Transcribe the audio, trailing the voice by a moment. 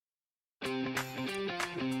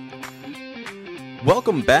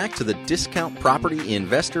Welcome back to the Discount Property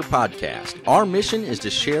Investor Podcast. Our mission is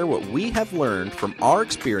to share what we have learned from our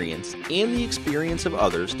experience and the experience of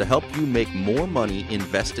others to help you make more money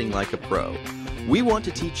investing like a pro. We want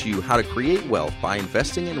to teach you how to create wealth by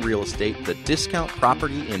investing in real estate the Discount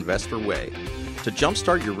Property Investor way. To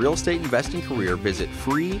jumpstart your real estate investing career, visit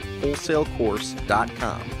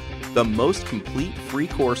freewholesalecourse.com, the most complete free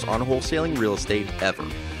course on wholesaling real estate ever.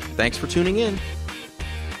 Thanks for tuning in.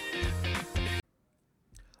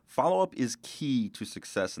 Follow-up is key to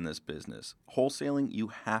success in this business. Wholesaling, you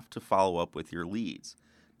have to follow up with your leads.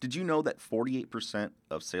 Did you know that 48%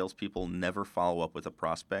 of salespeople never follow up with a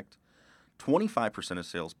prospect? 25% of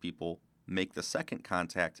salespeople make the second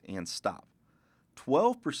contact and stop.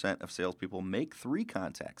 12% of salespeople make 3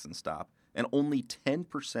 contacts and stop, and only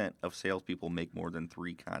 10% of salespeople make more than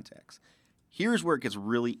 3 contacts. Here's where it gets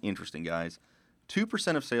really interesting, guys.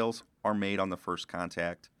 2% of sales are made on the first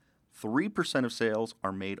contact. 3% of sales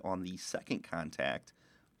are made on the second contact.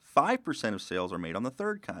 5% of sales are made on the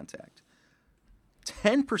third contact.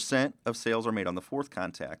 10% of sales are made on the fourth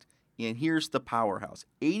contact. And here's the powerhouse.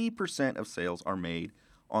 80% of sales are made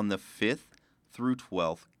on the 5th through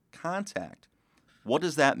 12th contact. What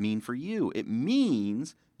does that mean for you? It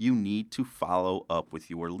means you need to follow up with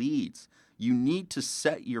your leads. You need to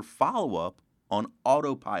set your follow-up on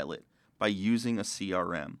autopilot by using a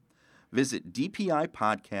CRM. Visit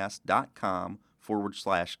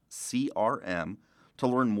dpipodcast.com/CRM to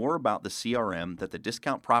learn more about the CRM that the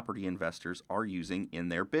discount property investors are using in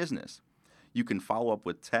their business. You can follow up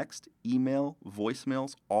with text, email,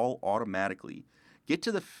 voicemails, all automatically. Get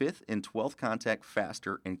to the 5th and 12th contact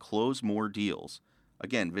faster and close more deals.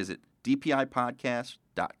 Again, visit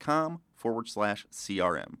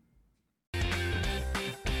dpipodcast.com/CRM.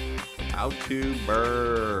 How to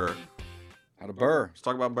BRRRR. How to BRRRR. Let's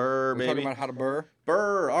talk about BRRRR, baby. We're talking about how to BRRRR.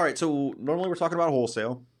 BRRRR. All right, so normally we're talking about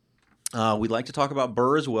wholesale. We'd like to talk about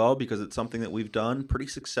BRRRR as well because it's something that we've done pretty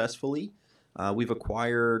successfully. We've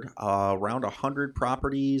acquired around 100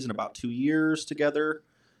 properties in about 2 years together.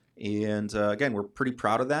 And again, we're pretty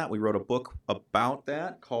proud of that. We wrote a book about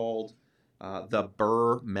that called The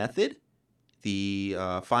BRRRR Method, the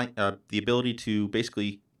ability to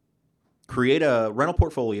basically create a rental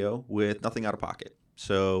portfolio with nothing out of pocket.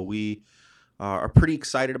 So we are pretty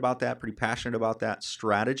excited about that, pretty passionate about that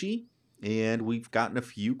strategy. And we've gotten a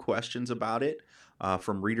few questions about it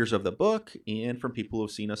from readers of the book and from people who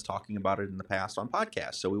have seen us talking about it in the past on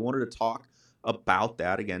podcasts. So we wanted to talk about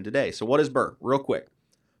that again today. So what is BRRRR? Real quick.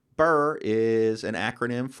 BRRRR is an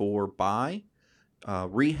acronym for buy,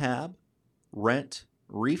 rehab, rent,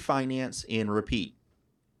 refinance, and repeat.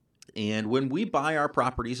 And when we buy our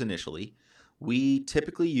properties initially, we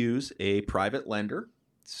typically use a private lender.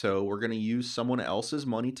 So we're going to use someone else's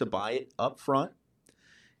money to buy it up front.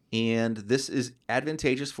 And this is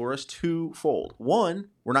advantageous for us twofold. One,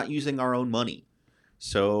 we're not using our own money.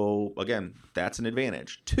 So again, that's an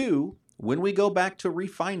advantage. 2, when we go back to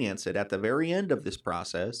refinance it at the very end of this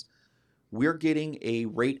process, we're getting a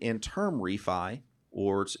rate and term refi,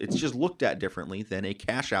 or it's just looked at differently than a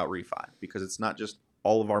cash out refi because it's not just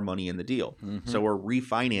all of our money in the deal. Mm-hmm. So we're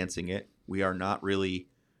refinancing it. We are not really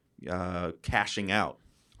cashing out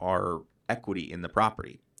our equity in the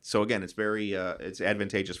property. So again, it's very it's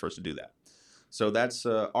advantageous for us to do that. So that's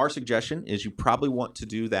our suggestion is you probably want to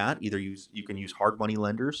do that. Either you can use hard money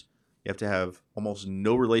lenders. You have to have almost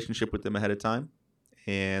no relationship with them ahead of time,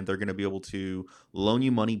 and they're going to be able to loan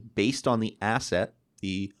you money based on the asset,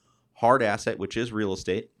 the hard asset, which is real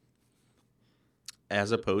estate,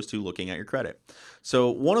 as opposed to looking at your credit. So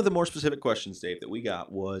one of the more specific questions, Dave, that we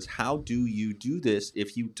got was, how do you do this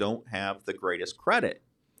if you don't have the greatest credit?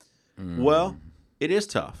 Well, it is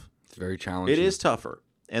tough. It's very challenging. It is tougher.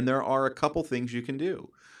 And there are a couple things you can do.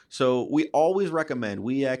 So we always recommend,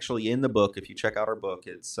 we actually, in the book, if you check out our book,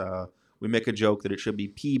 it's we make a joke that it should be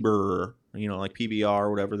PBRRR, like PBR,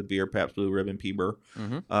 whatever, the beer, Pabst Blue Ribbon, PBRRR.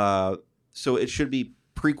 Mm-hmm. So it should be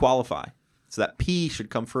pre-qualify. So that P should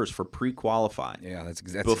come first for pre-qualify. Yeah, that's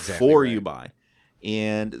before exactly right. you buy.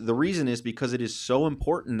 And the reason is because it is so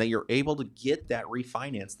important that you're able to get that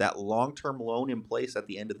refinance, that long-term loan in place at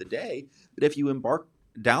the end of the day, that if you embark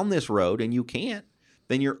down this road and you can't,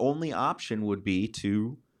 then your only option would be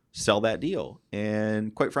to sell that deal.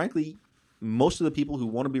 And quite frankly, most of the people who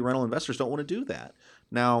want to be rental investors don't want to do that.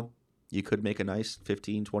 Now, you could make a nice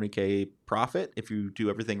 15, 20K profit if you do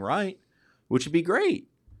everything right, which would be great.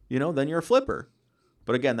 Then you're a flipper.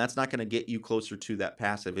 But again, that's not going to get you closer to that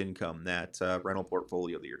passive income, that rental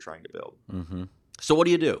portfolio that you're trying to build. Mm-hmm. So what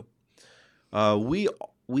do you do? We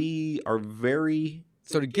are very...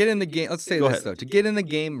 So to get in the game, let's say Go this ahead. though. To get in the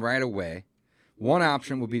game right away, one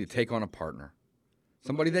option would be to take on a partner.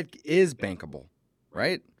 somebody that is bankable,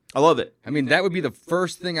 right? I love it. I mean, that would be the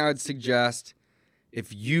first thing I would suggest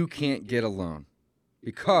if you can't get a loan.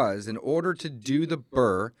 Because in order to do the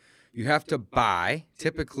BRRRR, you have to buy,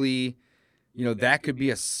 typically, that could be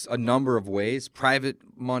a number of ways: private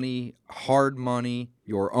money, hard money,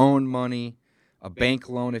 your own money, a bank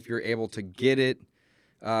loan if you're able to get it.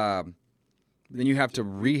 Then you have to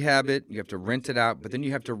rehab it, you have to rent it out, but then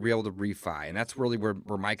you have to be able to refi. And that's really where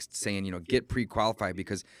Mike's saying, get pre-qualified,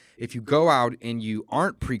 because if you go out and you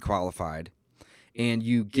aren't pre-qualified and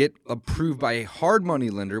you get approved by a hard money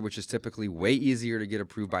lender, which is typically way easier to get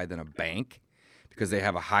approved by than a bank because they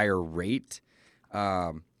have a higher rate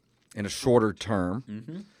and a shorter term.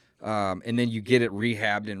 Mm-hmm. And then you get it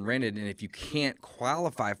rehabbed and rented. And if you can't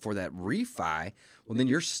qualify for that refi, well, then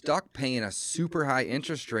you're stuck paying a super high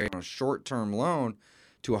interest rate on a short-term loan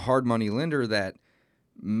to a hard money lender that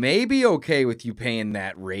may be okay with you paying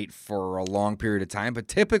that rate for a long period of time, but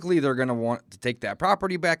typically they're going to want to take that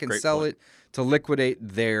property back and sell it to liquidate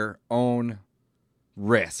their own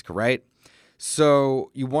risk, right?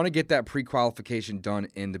 So you want to get that pre-qualification done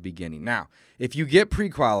in the beginning. Now, if you get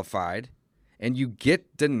pre-qualified and you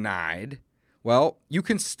get denied, well, you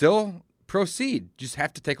can still proceed. You just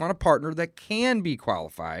have to take on a partner that can be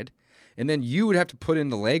qualified, and then you would have to put in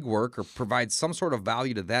the legwork or provide some sort of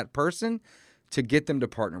value to that person to get them to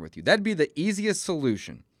partner with you. That'd be the easiest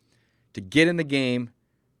solution to get in the game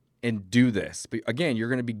and do this. But again, you're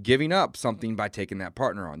going to be giving up something by taking that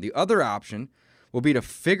partner on. The other option will be to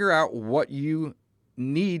figure out what you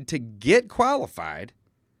need to get qualified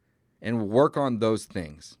and work on those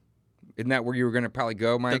things. Isn't that where you were going to probably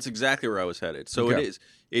go, Mike? That's exactly where I was headed. So Okay. it is.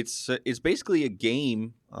 It's basically a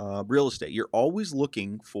game, real estate. You're always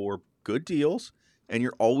looking for good deals, and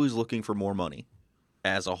you're always looking for more money.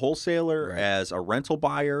 As a wholesaler, Right. as a rental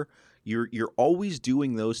buyer, you're always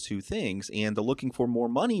doing those two things. And the looking for more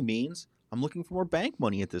money means I'm looking for more bank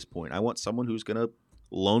money at this point. I want someone who's going to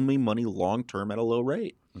loan me money long term at a low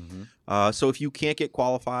rate. Mm-hmm. So if you can't get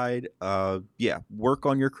qualified, work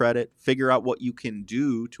on your credit, figure out what you can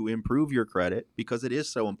do to improve your credit, because it is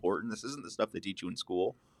so important. This isn't the stuff they teach you in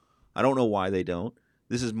school. I don't know why they don't.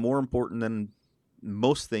 This is more important than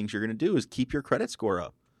most things you're going to do, is keep your credit score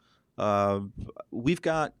up. This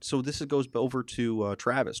goes over to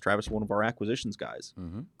Travis. Travis, one of our acquisitions guys.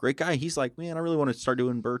 Mm-hmm. Great guy. He's like, man, I really want to start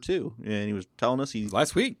doing BRRRR too. And he was telling us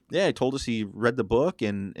Last week. he told us he read the book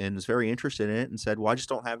and is very interested in it, and said, well, I just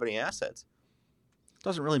don't have any assets. It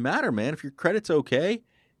doesn't really matter, man. If your credit's okay,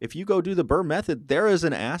 if you go do the BRRRR method, there is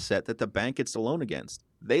an asset that the bank gets to loan against.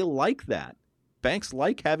 They like that. Banks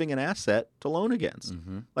like having an asset to loan against.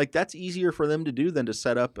 Mm-hmm. Like, that's easier for them to do than to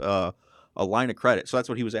set up a line of credit. So that's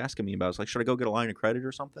what he was asking me about. I was like, should I go get a line of credit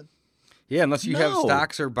or something? Yeah, unless you have No.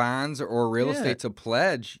 stocks or bonds or real Yeah. estate to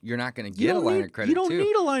pledge, you're not going to You get a don't line need- of credit you don't too.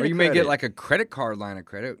 need a line or of you may get credit. like a credit card line of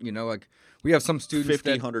credit. Like we have some students 50,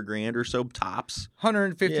 that 100 grand or so tops.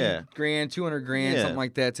 150 Yeah. grand, 200 grand, Yeah. something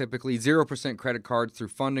like that. Typically 0% credit cards through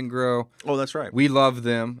Fund and Grow. Oh, that's right. We love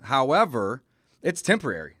them. However, it's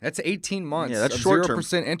temporary. That's 18 months Yeah, that's of short term.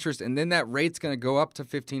 0% interest, and then that rate's going to go up to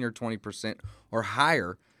 15 or 20% or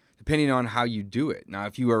higher, depending on how you do it. Now,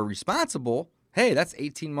 if you are responsible, hey, that's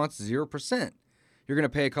 18 months, 0%. You're going to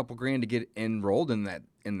pay a couple grand to get enrolled in that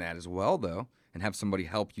as well, though, and have somebody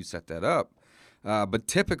help you set that up. But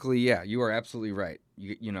typically, yeah, you are absolutely right.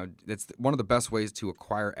 That's one of the best ways to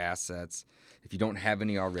acquire assets if you don't have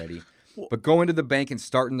any already. But going to the bank and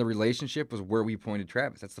starting the relationship was where we pointed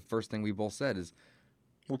Travis. That's the first thing we both said is,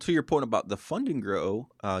 Well, to your point about the Fund and Grow,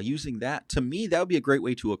 using that, to me, that would be a great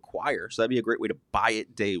way to acquire. So that'd be a great way to buy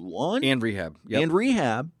it day one and rehab. Yep. and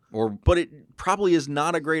rehab. But it probably is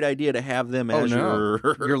not a great idea to have them as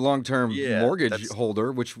your long-term Yeah, mortgage that's-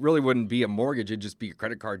 holder, which really wouldn't be a mortgage. It'd just be a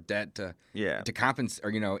credit card debt to compensate, or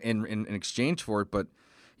in exchange for it. But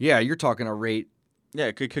yeah, you're talking a rate Yeah,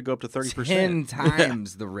 it could go up to 30%. 10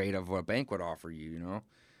 times the rate of what a bank would offer you.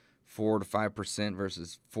 4 to 5%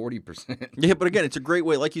 versus 40%. Yeah, but again, it's a great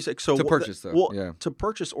way, like you said. So To purchase, though, yeah. To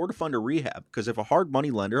purchase or to fund a rehab, because if a hard money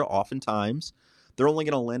lender, oftentimes they're only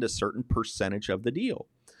going to lend a certain percentage of the deal.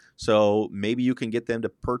 So maybe you can get them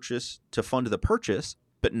to fund the purchase,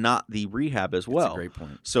 but not the rehab as well. That's a great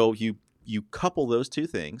point. So you couple those two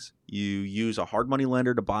things. You use a hard money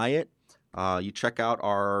lender to buy it. You check out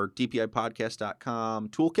our dpipodcast.com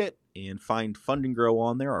toolkit and find Fund and Grow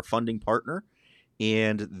on there, our funding partner,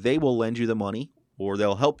 and they will lend you the money, or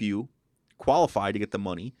they'll help you qualify to get the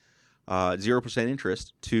money, 0%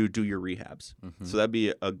 interest, to do your rehabs. Mm-hmm. So that'd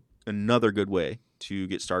be another good way to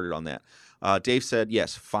get started on that. Dave said,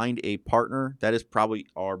 yes, find a partner. That is probably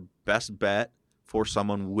our best bet for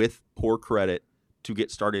someone with poor credit to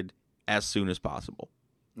get started as soon as possible.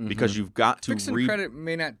 because you've got to Fixing credit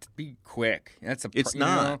may not be quick. That's It's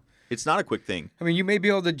not. It's not a quick thing. I mean, you may be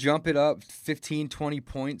able to jump it up 15, 20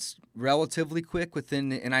 points relatively quick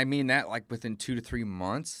within, and I mean that like within 2 to 3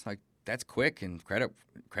 months. Like that's quick in credit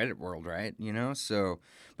world, right? So,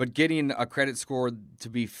 but getting a credit score to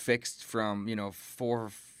be fixed from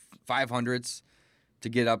 500s to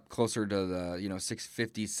get up closer to the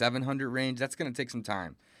 650, 700 range, that's going to take some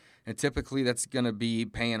time, and typically that's going to be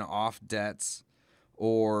paying off debts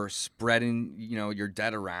or spreading, your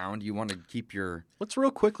debt around. You want to keep your... Let's real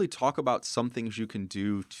quickly talk about some things you can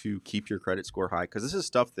do to keep your credit score high, because this is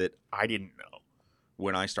stuff that I didn't know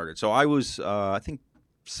when I started. So I was, I think,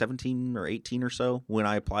 17 or 18 or so when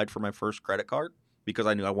I applied for my first credit card, because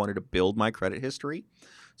I knew I wanted to build my credit history.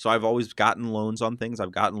 So I've always gotten loans on things.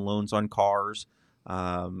 I've gotten loans on cars,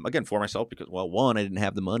 again, for myself because, well, one, I didn't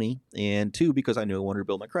have the money, and two, because I knew I wanted to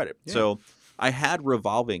build my credit. Yeah. So I had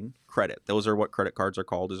revolving credit. Those are what credit cards are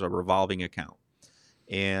called, is a revolving account.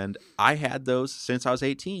 And I had those since I was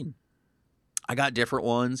 18. I got different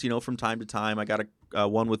ones, from time to time. I got a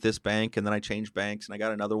one with this bank, and then I changed banks, and I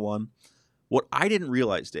got another one. What I didn't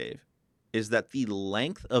realize, Dave, is that the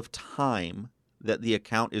length of time that the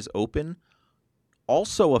account is open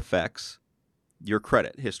also affects your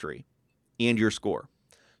credit history and your score.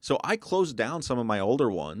 So I closed down some of my older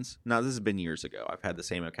ones. Now, this has been years ago. I've had the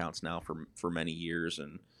same accounts now for many years.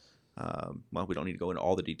 And, well, we don't need to go into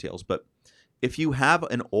all the details. But if you have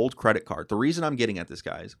an old credit card, the reason I'm getting at this,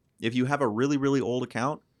 guys, if you have a really, really old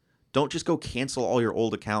account, don't just go cancel all your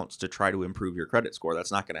old accounts to try to improve your credit score.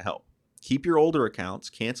 That's not going to help. Keep your older accounts.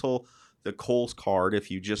 Cancel the Kohl's card if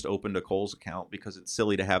you just opened a Kohl's account, because it's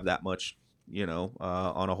silly to have that much,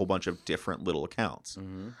 on a whole bunch of different little accounts.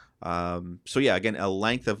 So yeah, again, a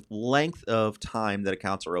length of time that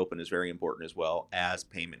accounts are open is very important, as well as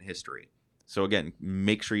payment history. So again,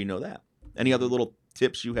 make sure you know that. Any other little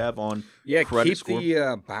tips you have on credit score? Keep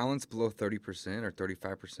the balance below 30% or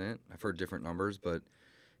 35%. I've heard different numbers, but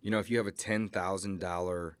if you have a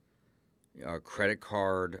 $10,000 credit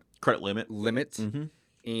card credit limit, mm-hmm.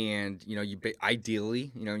 And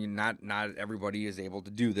ideally, not everybody is able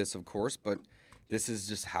to do this, of course, but this is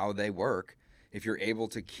just how they work. If you're able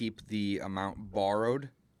to keep the amount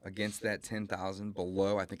borrowed against that $10,000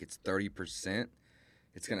 below, I think it's 30%.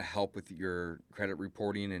 It's going to help with your credit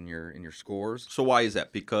reporting and your scores. So why is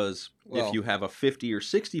that? Because if you have a 50 or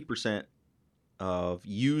 60% of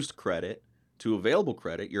used credit to available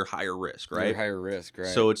credit, you're higher risk, right? You're higher risk, right?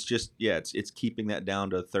 So it's just it's keeping that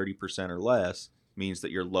down to 30% or less means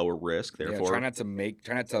that you're lower risk. Therefore, try not to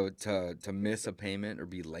miss a payment or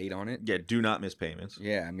be late on it. Yeah, do not miss payments.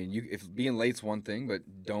 Yeah, I mean, if being late's one thing, but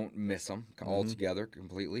don't miss them altogether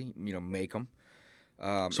completely. Make them.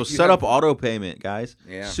 So set up auto payment, guys.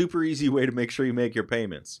 Yeah. Super easy way to make sure you make your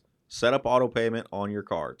payments. Set up auto payment on your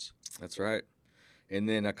cards. That's right. And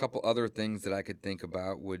then a couple other things that I could think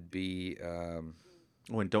about would be... and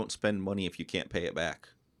don't spend money if you can't pay it back.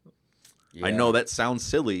 Yeah. I know that sounds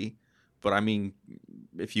silly, but I mean,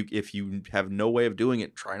 if you have no way of doing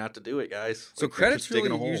it, try not to do it, guys. So credit's really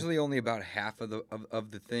usually only about half of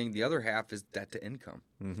the thing. The other half is debt to income.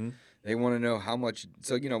 Mm-hmm. They want to know how much.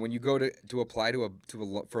 So when you go to apply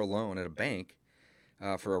for a loan at a bank,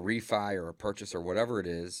 for a refi or a purchase or whatever it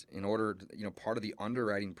is, in order to, part of the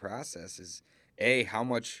underwriting process is how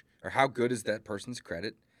much or how good is that person's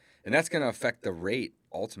credit, and that's going to affect the rate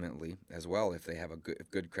ultimately as well, if they have a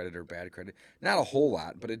good credit or bad credit. Not a whole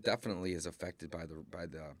lot, but it definitely is affected by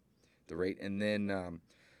the rate. And then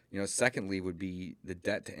secondly would be the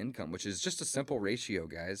debt to income, which is just a simple ratio,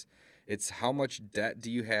 guys. It's how much debt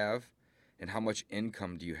do you have and how much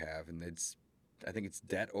income do you have, and I think it's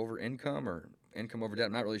debt over income or income over debt.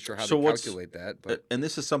 I'm not really sure how to calculate that, but and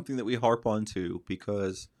this is something that we harp on too,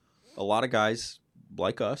 because a lot of guys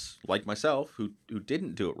like us, like myself, who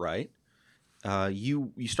didn't do it right.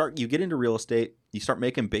 You get into real estate, you start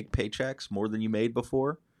making big paychecks, more than you made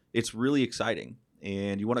before. It's really exciting,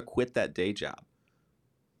 and you want to quit that day job.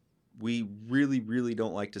 We really, really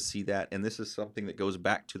don't like to see that, and this is something that goes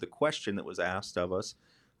back to the question that was asked of us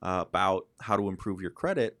about how to improve your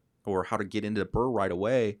credit or how to get into BRRRR right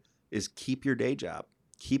away, is keep your day job.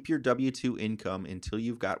 Keep your W-2 income until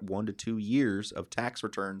you've got 1 to 2 years of tax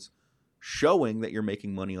returns showing that you're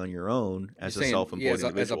making money on your own as a self-employed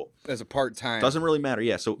individual. As a part-time. Doesn't really matter.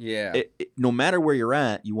 Yeah. So no matter where you're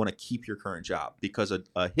at, you want to keep your current job, because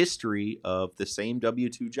a history of the same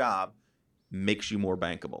W-2 job makes you more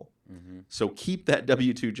bankable. Mm-hmm. So keep that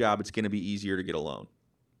W-2 job. It's going to be easier to get a loan.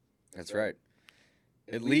 That's right.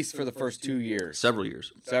 At least for the first 2 years. Several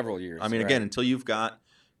years. I mean, again,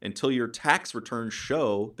 until your tax returns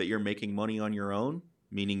show that you're making money on your own,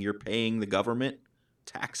 meaning you're paying the government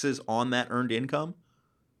taxes on that earned income.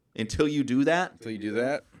 Until you do that,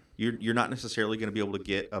 you're not necessarily going to be able to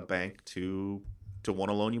get a bank to want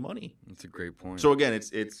to loan you money. That's a great point. So again,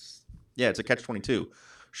 it's a catch-22.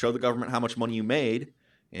 Show the government how much money you made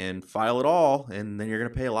and file it all, and then you're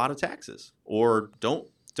going to pay a lot of taxes. Or don't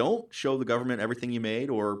show the government everything you made,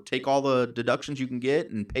 or take all the deductions you can get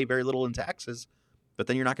and pay very little in taxes, but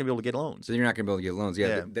then you're not going to be able to get loans. So you're not going to be able to get loans.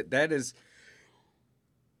 Yeah. That is.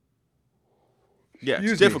 Yeah,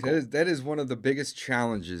 it's difficult. That is one of the biggest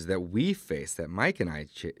challenges that we face, that Mike and I,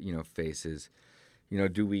 face is,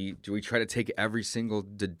 do we try to take every single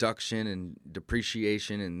deduction and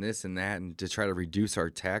depreciation and this and that and to try to reduce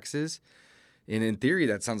our taxes? And in theory,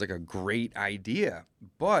 that sounds like a great idea.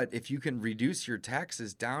 But if you can reduce your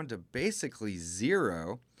taxes down to basically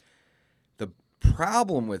zero, the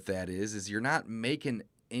problem with that is you're not making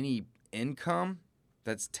any income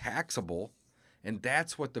that's taxable. And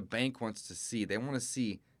that's what the bank wants to see. They want to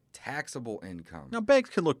see taxable income. Now, banks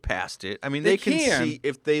can look past it. I mean, they can see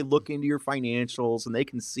if they look into your financials and they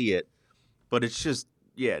can see it. But it's just,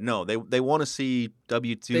 they want to see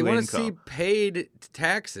W-2 income. They want to see paid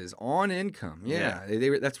taxes on income. Yeah.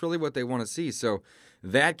 That's really what they want to see. So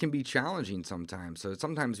that can be challenging sometimes. So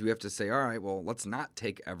sometimes we have to say, all right, well, let's not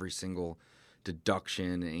take every single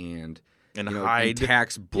deduction and hide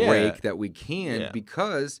tax break that we can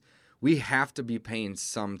because we have to be paying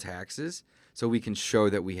some taxes so we can show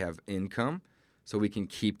that we have income, so we can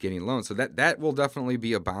keep getting loans. So that will definitely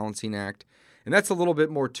be a balancing act. And that's a little bit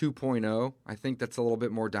more 2.0. I think that's a little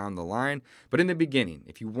bit more down the line. But in the beginning,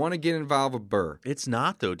 if you want to get involved with BRRRR. It's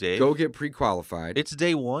not, though, Dave. Go get pre-qualified. It's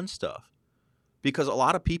day one stuff. Because a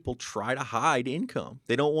lot of people try to hide income.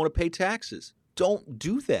 They don't want to pay taxes. Don't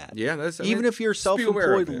do that. Yeah, Even if you're a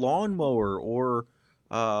self-employed lawnmower or...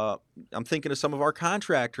 I'm thinking of some of our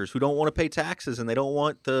contractors who don't want to pay taxes and they don't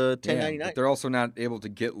want the 1099. But they're also not able to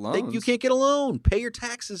get loans. You can't get a loan. Pay your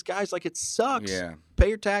taxes, guys. Like, it sucks. Yeah. Pay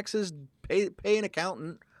your taxes. Pay an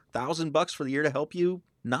accountant $1,000 for the year to help you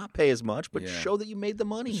not pay as much, but show that you made the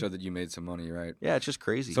money. Show that you made some money, right? Yeah, it's just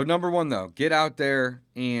crazy. So number one, though, get out there,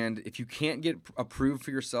 and if you can't get approved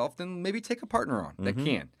for yourself, then maybe take a partner on that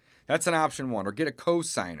can. That's an option one, or get a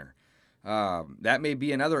co-signer. That may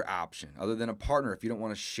be another option other than a partner. If you don't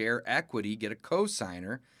want to share equity, get a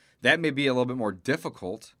co-signer. That may be a little bit more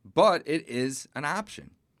difficult, but it is an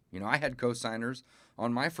option. I had co-signers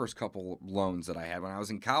on my first couple loans that I had when I was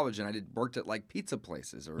in college, and I worked at like pizza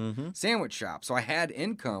places or sandwich shops. So I had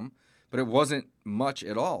income, but it wasn't much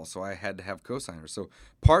at all. So I had to have co-signers. So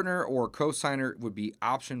partner or co-signer would be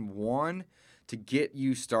option one to get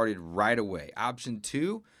you started right away. Option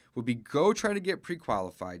two would be go try to get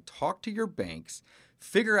pre-qualified, talk to your banks,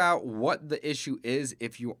 figure out what the issue is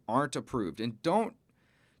if you aren't approved. And don't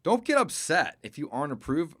get upset if you aren't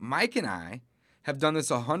approved. Mike and I have done this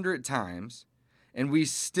 100 times, and we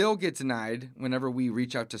still get denied whenever we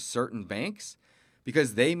reach out to certain banks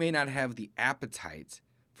because they may not have the appetite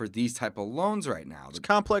for these type of loans right now. It's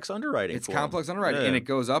complex underwriting. And it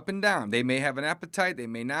goes up and down. They may have an appetite, they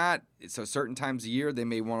may not. So certain times a year they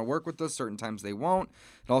may want to work with us, certain times they won't.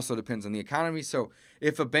 It also depends on the economy. So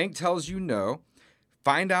if a bank tells you no,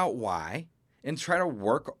 find out why and try to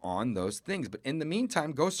work on those things. But in the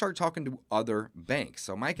meantime, go start talking to other banks.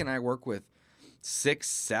 So Mike and I work with 6,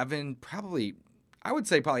 7, probably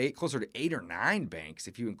closer to 8 or 9 banks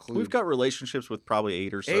if you include. We've got relationships with probably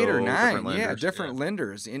 8 or so. 8 or 9, different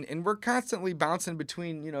lenders. And we're constantly bouncing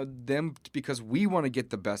between, them because we want to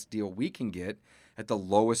get the best deal we can get at the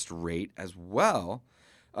lowest rate as well.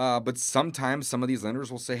 But sometimes some of these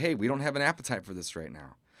lenders will say, hey, we don't have an appetite for this right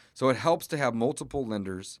now. So it helps to have multiple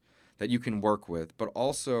lenders that you can work with, but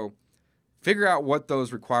also figure out what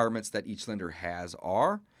those requirements that each lender has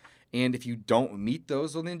are. And if you don't meet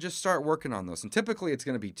those, well, then just start working on those. And typically it's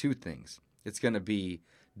going to be 2 things. It's going to be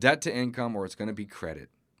debt to income, or it's going to be credit,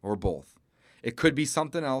 or both. It could be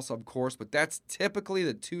something else, of course, but that's typically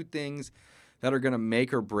the 2 things that are going to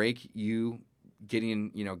make or break you getting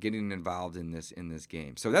involved in this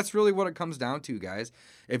game. So that's really what it comes down to, guys.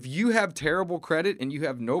 If you have terrible credit and you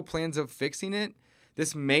have no plans of fixing it,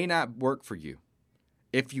 this may not work for you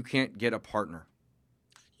if you can't get a partner.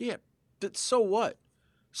 Yeah, so what?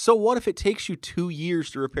 So what if it takes you 2 years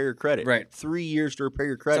to repair your credit? Right. 3 years to repair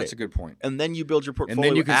your credit. That's a good point. And then you build your portfolio and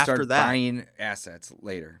then you can after start that. buying assets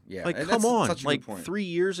later. Yeah. Like, And come that's on. such a Like, good point. 3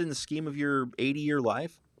 years in the scheme of your 80-year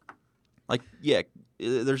life? Like, yeah,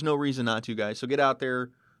 there's no reason not to, guys. So get out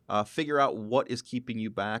there, figure out what is keeping you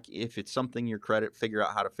back. If it's something your credit, figure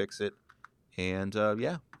out how to fix it. And,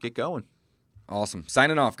 get going. Awesome.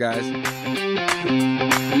 Signing off, guys.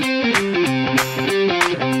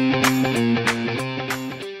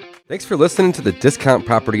 Thanks for listening to the Discount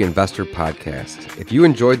Property Investor Podcast. If you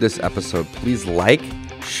enjoyed this episode, please like,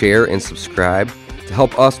 share, and subscribe to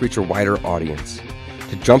help us reach a wider audience.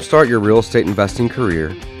 To jumpstart your real estate investing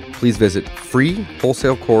career, please visit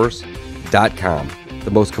freewholesalecourse.com,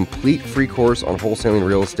 the most complete free course on wholesaling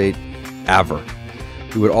real estate ever.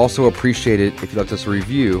 We would also appreciate it if you left us a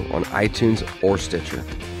review on iTunes or Stitcher.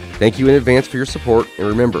 Thank you in advance for your support, and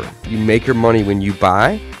remember, you make your money when you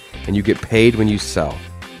buy, and you get paid when you sell.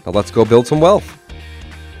 Now let's go build some wealth.